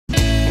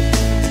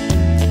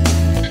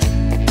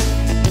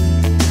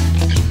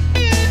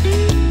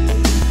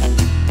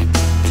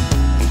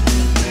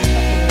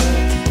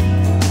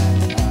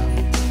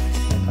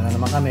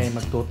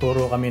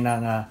magtuturo kami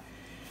ng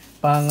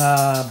pang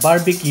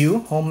barbecue,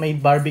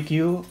 homemade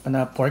barbecue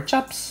na pork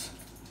chops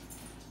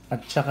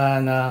at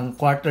saka ng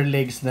quarter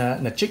legs na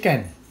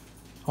chicken.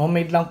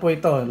 Homemade lang po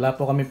ito. Wala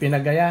po kami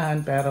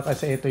pinagayahan pero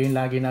kasi ito yung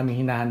lagi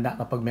namin hinahanda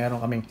kapag meron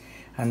kaming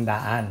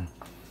handaan.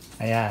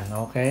 Ayan,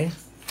 okay.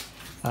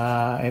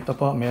 Ito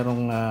po,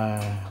 merong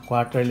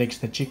quarter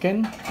legs na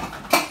chicken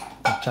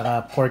at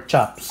saka pork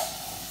chops.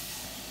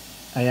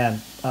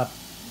 Ayan,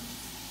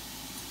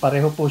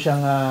 pareho po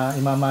siyang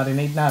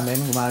imamarinate namin.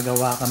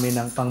 Gumagawa kami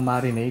ng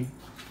pang-marinade.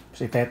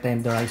 So,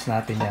 tenderize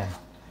natin yan.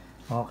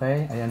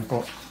 Okay, ayan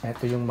po.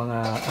 Ito yung mga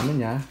ano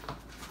niya.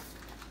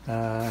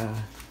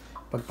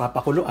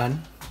 Pagpapakuluan.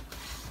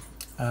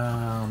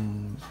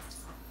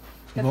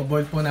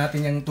 I-boil po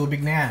natin yung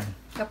tubig na yan.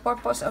 The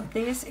purpose of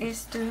this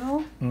is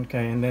to...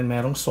 Okay, and then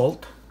merong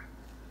salt.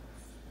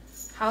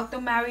 How to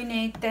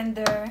marinate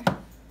tender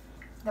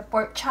the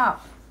pork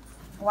chop.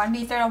 1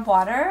 liter of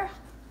water.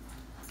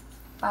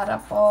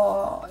 Para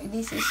po,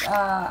 this is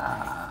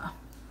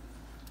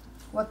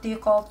what do you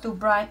call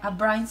a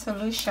brine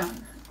solution.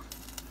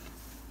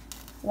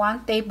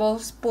 1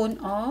 tablespoon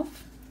of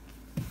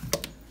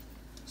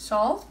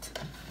salt,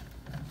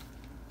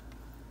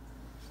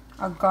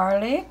 a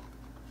garlic.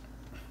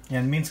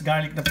 Yan, minced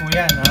garlic na po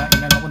yan.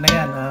 Inano ko na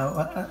yan.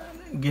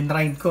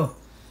 Ginrind ko.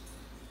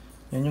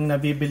 Yan yung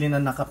nabibili na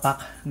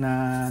nakapak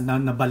na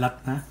nabalat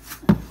na.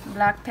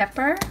 Black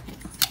pepper.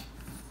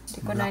 Hindi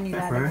ko na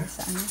nilalagay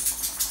sa ano.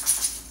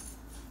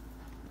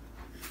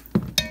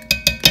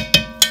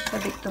 A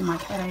bit too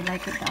much, but I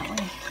like it that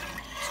way.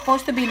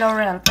 Supposed to be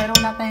laurel, pero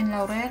wala tayong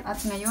laurel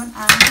at ngayon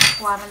ang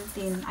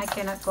quarantine. I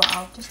cannot go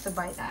out just to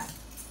buy that.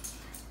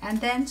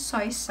 And then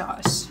soy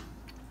sauce.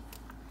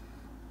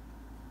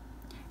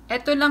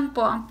 Ito lang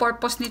po ang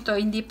purpose nito,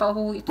 hindi pa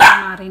ho ito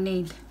yung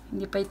marinade.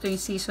 Hindi pa ito yung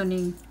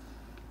seasoning.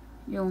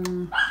 Yung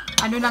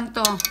ano lang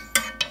to,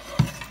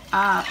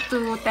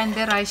 to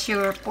tenderize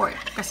your pork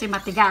kasi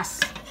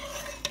matigas.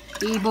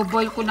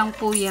 I-boil ko lang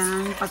po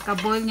yan.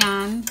 Pagka-boil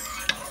niyan,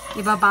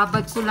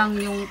 ibababad ko lang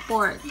yung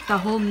pork the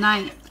whole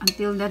night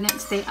until the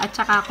next day at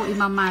saka ako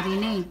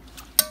imamarinate.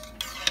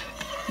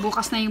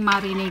 Bukas na yung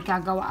marinade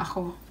gagawa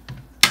ako.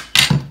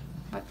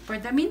 But for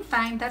the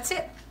meantime, that's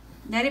it.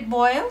 Let it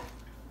boil.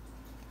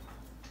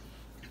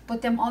 Put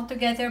them all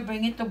together,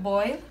 bring it to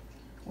boil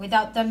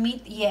without the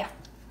meat yet.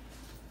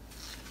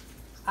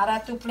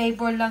 Para to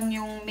flavor lang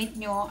yung meat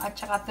nyo at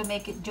saka to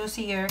make it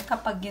juicier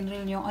kapag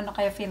ginrill nyo, ano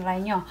kaya finry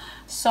nyo.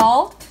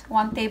 Salt,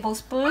 1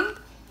 tablespoon.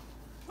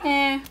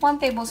 1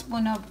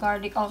 tablespoon of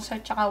garlic also,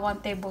 tsaka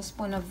 1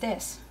 tablespoon of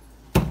this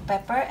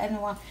pepper, and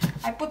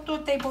I put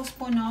 2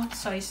 tablespoons of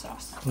soy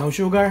sauce. No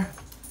sugar?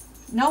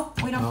 Nope,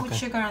 we don't put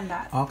sugar on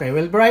that. Okay,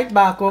 we'll be right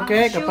back,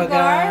 okay? Ang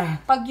sugar,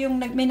 pag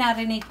yung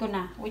minarinate ko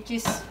na, which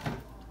is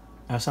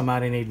sa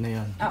marinade na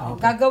yun.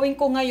 Okay. Gagawin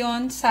ko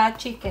ngayon sa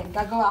chicken.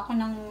 Gagawa ako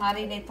ng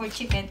marinade for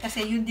chicken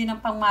kasi yun din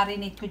ang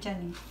pang-marinate ko dyan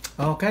eh.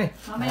 Okay.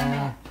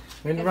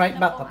 We'll be right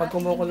back kapag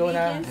kumukulo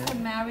na. To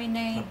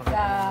marinate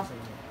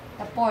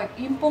the pork.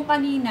 Yung pong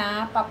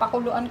kanina,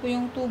 papakuluan ko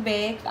yung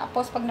tubig.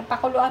 Tapos pag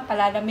napakuluan,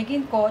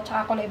 palalamigin ko.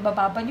 Tsaka ko lang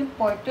ibababad yung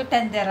pork to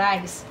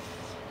tenderize.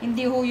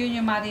 Hindi ho yun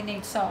yung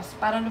marinade sauce.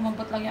 Para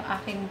lumambot lang yung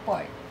aking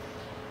pork.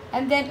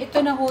 And then,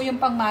 ito na ho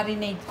yung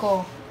pang-marinade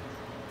ko.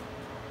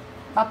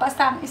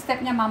 Papasta ang step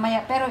niya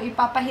mamaya. Pero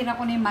ipapahira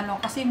ko na yung manok.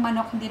 Kasi yung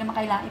manok hindi naman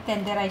kailangan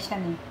i-tenderize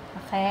yan eh.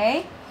 Okay?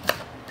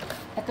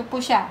 Ito po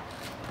siya.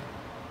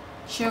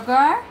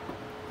 Sugar,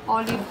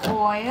 olive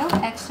oil,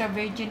 extra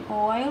virgin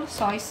oil,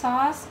 soy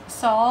sauce,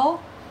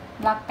 salt,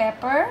 black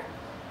pepper,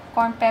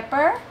 corn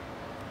pepper.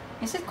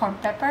 Is it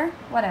corn pepper?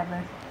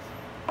 Whatever.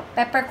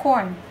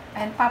 Peppercorn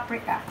and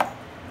paprika.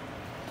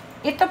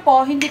 Ito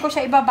po, hindi ko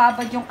siya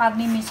ibababad yung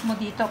karne mismo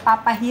dito.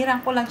 Papahiran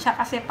ko lang siya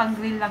kasi pang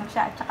grill lang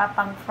siya at saka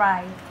pang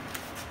fry.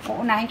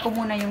 Uunahin ko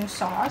muna yung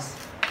sauce.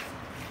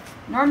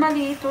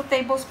 Normally, 2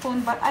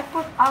 tablespoons, but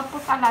I'll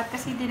put a lot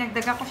kasi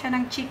dinagdaga ko siya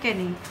ng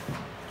chicken eh.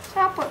 So,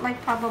 I'll put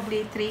like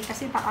probably 3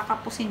 kasi baka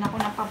kapusin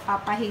ako ng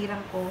pampapahiran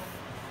ko.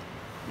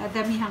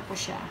 Nadamihan ko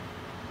siya.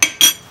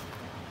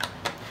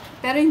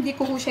 Pero hindi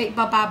ko siya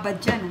ibababad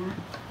dyan ha.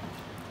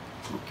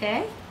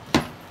 Okay?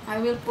 I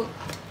will put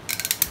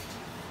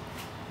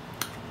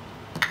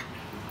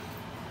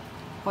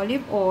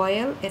olive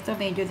oil. Ito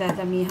medyo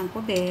dadamihan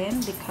ko din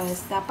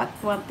because dapat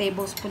 1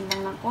 tablespoon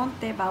lang ng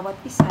konti bawat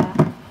isa.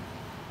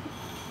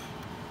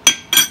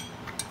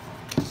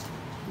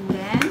 And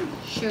then,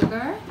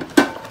 sugar.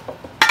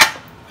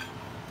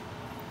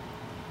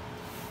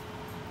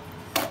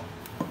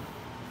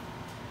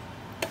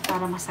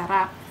 Para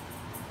masarap.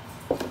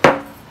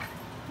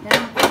 Yan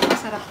ang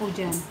masarap po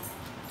dyan.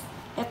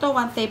 Ito,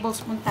 1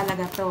 tablespoon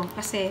talaga to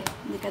kasi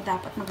hindi ka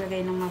dapat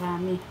maglagay ng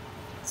marami.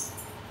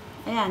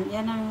 Ayan,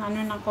 yan ang ano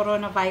ng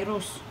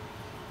coronavirus.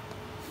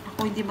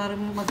 Ako hindi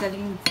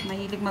magaling,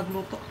 mahilig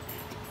magluto.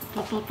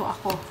 Tututo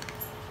ako.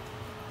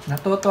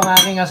 Natuto ang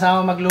aking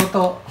asawa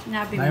magluto.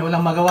 Dahil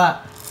walang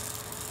magawa.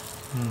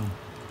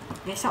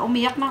 Kaysa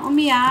umiyak ng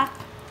umiyak.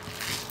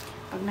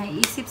 Pag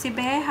naiisip si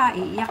Beha,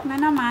 iiyak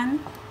na naman.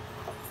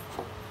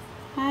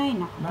 Ay,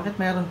 naku. Bakit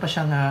meron pa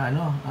siyang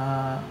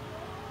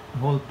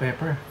whole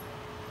pepper?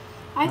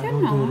 I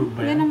don't know. Nadudurog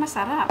ba yan? Yan ang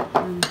masarap.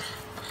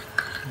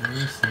 Let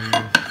me see.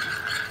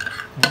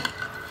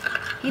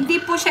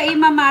 Hindi po siya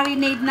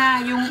i-marinade na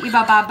yung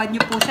ibababad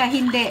nyo po siya.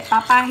 Hindi.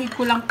 Papahid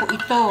ko lang po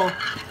ito.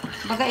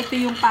 Baga ito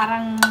yung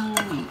parang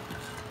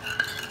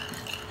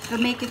to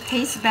make it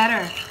taste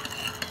better.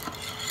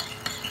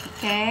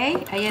 Okay?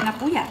 Ayan na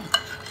po yan.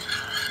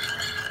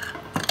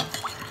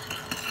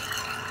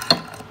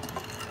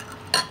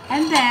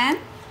 And then,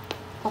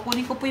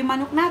 kukunin ko po yung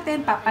manok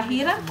natin,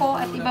 papahiran ko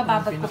at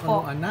ibababad ko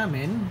po. Pinakuluan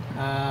namin.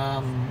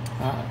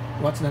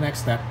 What's the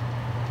next step?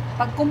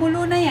 Pag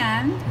kumulo na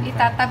yan,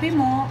 itatabi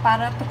mo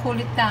para to cool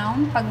it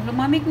down. Pag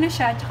lumamig na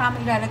siya, tsaka mo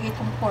ilalagay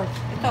itong pork.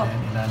 Ito.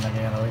 Ayan,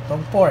 ilalagay raw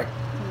itong pork.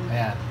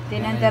 Ayan.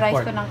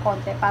 Tinenderize ko ng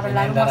konti para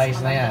lalo mas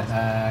Tinenderize na yan.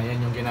 malambot. Yan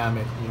yung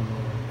ginamit. Yung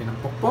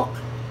pinampukpok.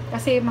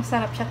 Kasi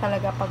masarap siya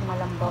talaga pag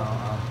malambot.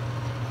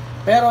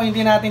 Pero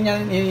hindi natin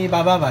yan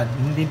ibababad.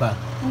 Hindi ba?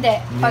 Hindi.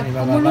 Pag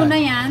ibababad. kumulo na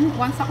yan,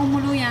 once na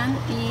kumulo yan,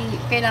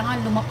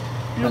 kailangan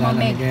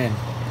lumamig. Palalagyan.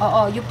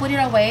 Oo, you put it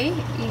away.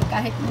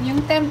 Kahit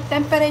yung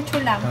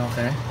temperature lang.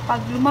 Okay. Pag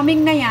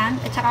lumamig na yan,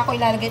 at saka ako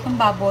ilalagay itong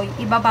baboy,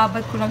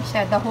 ibababad ko lang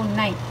siya the whole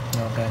night.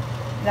 Okay.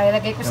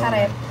 Ilalagay ko sa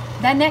ref.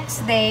 The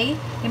next day,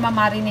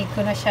 imamarinate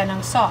ko na siya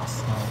ng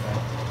sauce. Okay.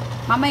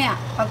 Mamaya,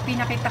 pag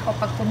pinakita ko,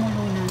 pag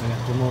kumulo na.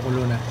 Ayan,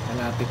 kumukulo na.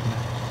 Malapit na.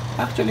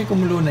 Actually,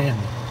 kumulo na yan.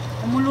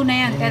 Kumulo na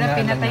yan, pero Hinaan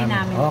pinatay lang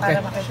namin Okay.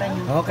 para makita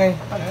nyo. Okay.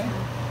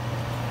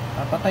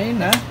 Papatayin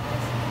na.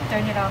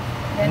 Turn it off.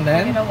 Then, And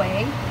then? put it away.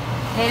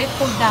 Let it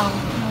cool down.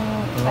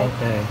 Like,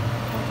 Okay.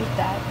 put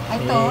that.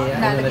 Ito, ano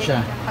na lalagay siya?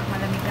 ko dyan pag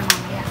malamig na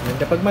mamaya. And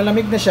kapag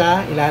malamig na siya,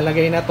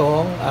 ilalagay na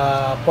tong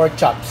pork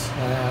chops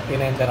na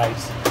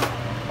tinenderize.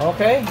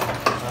 Okay?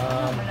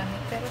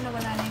 Malamig, pero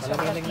nawala na yung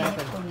sobrang Malamig natin.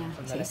 init ko niya.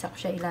 Sa isa ko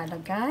siya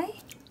ilalagay.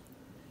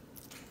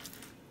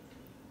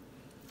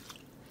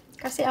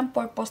 Kasi ang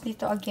purpose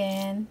nito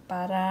again,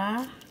 para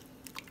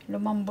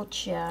lumambot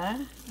siya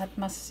at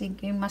mas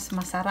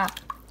masarap.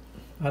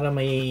 Para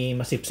may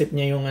masipsip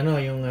niya yung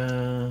yung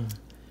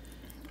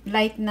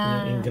Light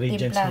na yung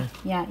ingredients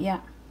timpla.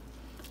 Yeah.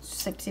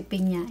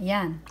 Sipsipin niya.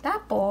 Yan.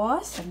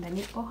 Tapos,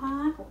 sandali ko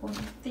ha.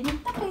 Kukunin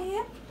yung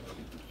takip.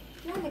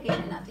 Lalagay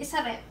na natin sa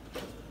rep.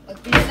 Pag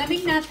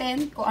pinalamig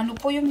natin, kung ano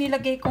po yung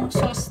nilagay kong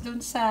sauce dun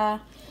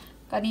sa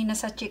kanina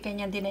sa chicken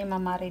yan, din na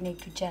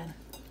imamarinate ko dyan.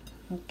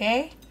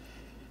 Okay?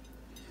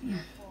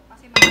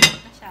 Kasi malamig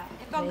na siya.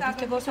 Ito ang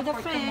gagawin ko sa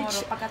pork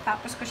tomorrow.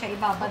 Pagkatapos ko siya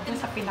ibabad dun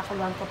sa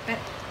pinakuluan ko.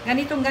 Pero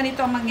ganito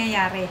ang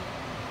mangyayari.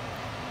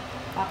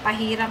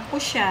 Papahiran ko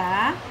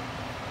siya.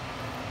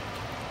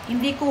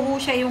 Hindi ko ho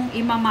siya yung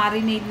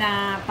imamarinate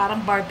na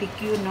parang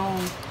barbecue, no.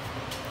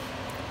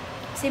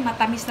 Kasi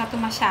matamis na ito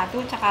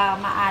masyado,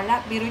 tsaka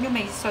maalat. Biro nyo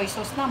may soy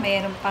sauce na,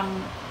 mayroon pang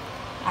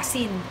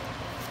asin.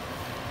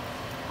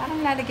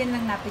 Parang lalagyan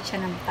lang natin siya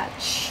ng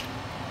touch.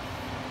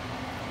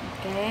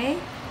 Okay.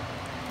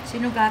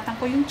 Sinugatan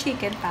ko yung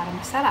chicken para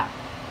masarap.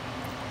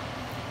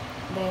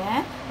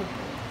 Then, put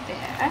it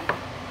there.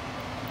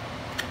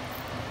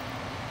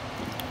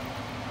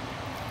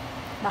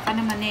 Baka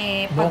naman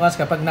bukas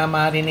kapag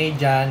na-marinate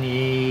dyan,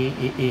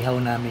 iihaw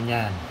namin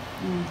yan.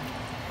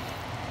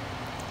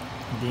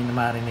 Hindi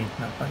na-marinate.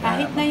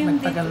 Kahit na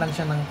yung nagtagal lang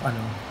siya ng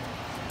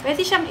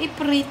Pwede siyang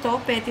iprito,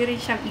 pwede rin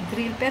siyang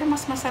i-grill. Pero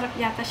mas masarap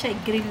yata siya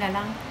i-grill na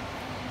lang.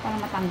 Para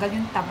matanggal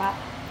yung taba.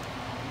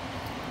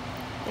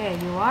 There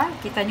you are.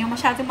 Kita nyo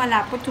masyado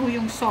malapot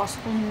yung sauce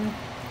kung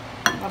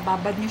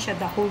bababad nyo siya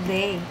the whole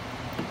day.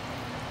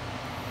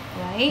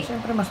 Right?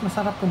 Siyempre, mas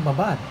masarap kung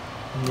babad.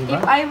 Diba?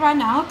 If I run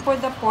out for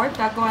the pork,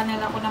 gagawa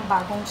na lang ako ng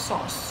bagong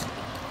sauce.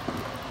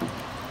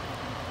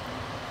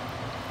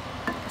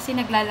 Kasi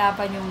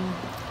naglalaban yung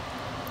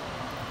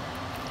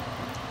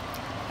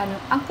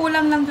ang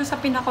kulang lang dun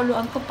sa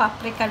pinakuluan ko,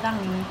 paprika lang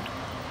eh.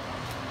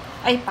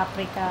 Ay,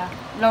 paprika.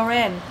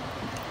 Laurel.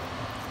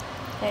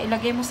 Kaya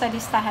ilagay mo sa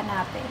listahan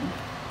natin.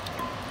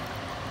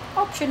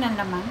 Optional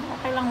naman.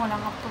 Okay lang, walang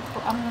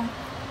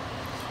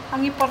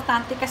ang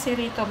importante kasi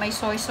rito, may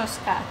soy sauce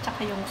ka at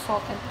saka yung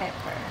salt and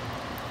pepper.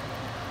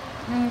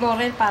 Yung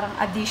laurel, parang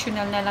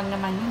additional na lang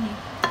naman yun eh.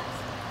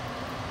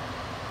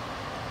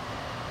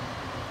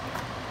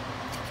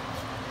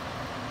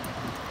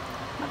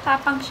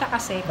 Matapang siya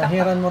kasi.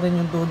 Pahiran mo rin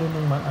yung dulo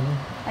ng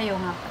Ayaw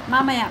nga.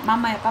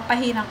 Mamaya,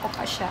 papahiran ko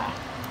pa siya.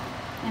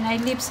 And I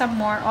leave some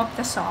more of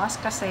the sauce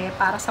kasi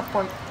para sa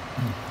pork.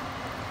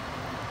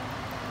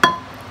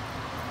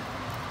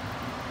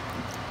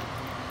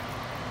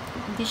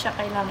 Hindi siya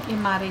kailangan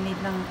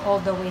i-marinate ng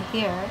all the way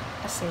here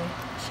kasi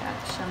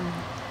siyang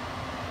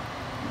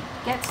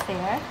gets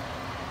there.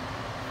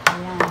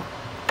 Ayan.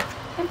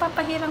 And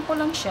papahiran ko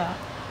lang siya.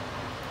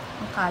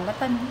 Ang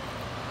kalatan.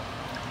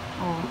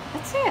 Oh,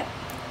 that's it.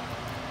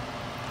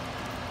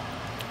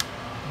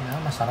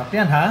 Masarap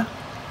yan, ha?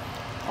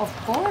 Of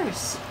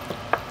course.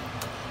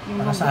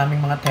 Para sa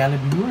aming mga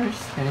televiewers,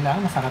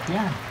 kailangan masarap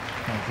yan.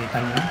 Nakikita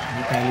nyo,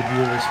 may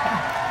televiewers pa.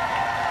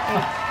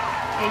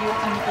 Yung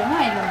ano ko nga,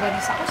 yung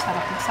ganis ako,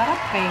 sarap na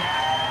sarap eh.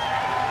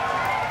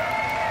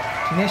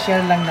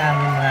 Sineshare lang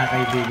namin mga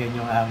kaibigan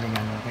yung aming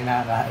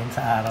kinakain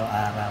sa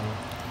araw-araw.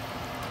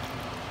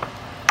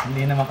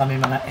 Hindi naman kami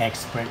mga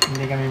expert,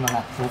 hindi kami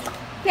mga cook.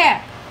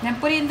 There, then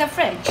put it in the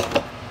fridge.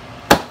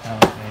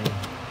 Okay.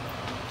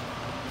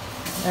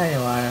 There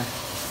you are.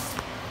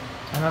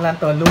 Ano lang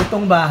to?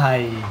 Lutong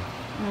bahay.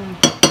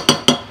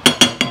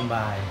 Lutong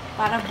bahay.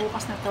 Para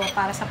bukas na to,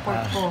 para sa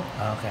pork ko.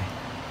 Okay.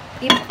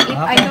 If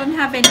I don't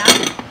have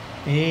enough,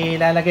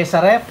 Ilalagay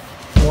sa ref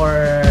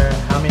for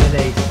how many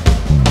days?